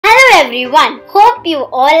everyone, hope you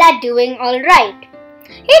all are doing alright.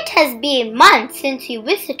 It has been months since we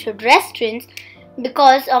visited restaurants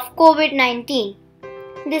because of COVID-19.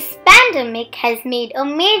 This pandemic has made a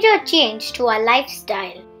major change to our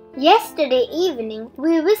lifestyle. Yesterday evening,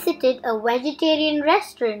 we visited a vegetarian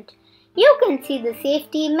restaurant. You can see the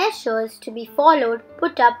safety measures to be followed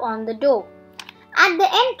put up on the door. At the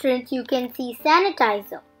entrance, you can see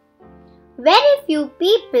sanitizer. Very few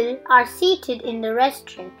people are seated in the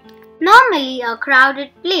restaurant, normally a crowded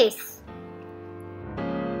place.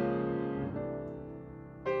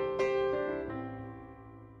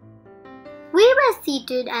 We were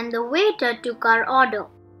seated and the waiter took our order.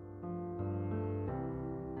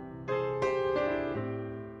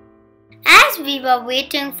 As we were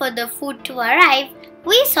waiting for the food to arrive,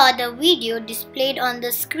 we saw the video displayed on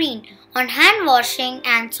the screen on hand washing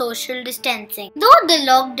and social distancing. Though the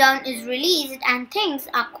lockdown is released and things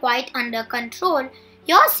are quite under control,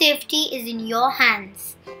 your safety is in your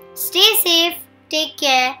hands. Stay safe, take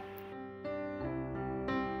care.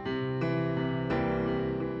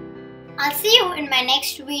 I'll see you in my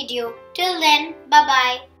next video. Till then,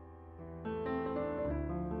 bye-bye.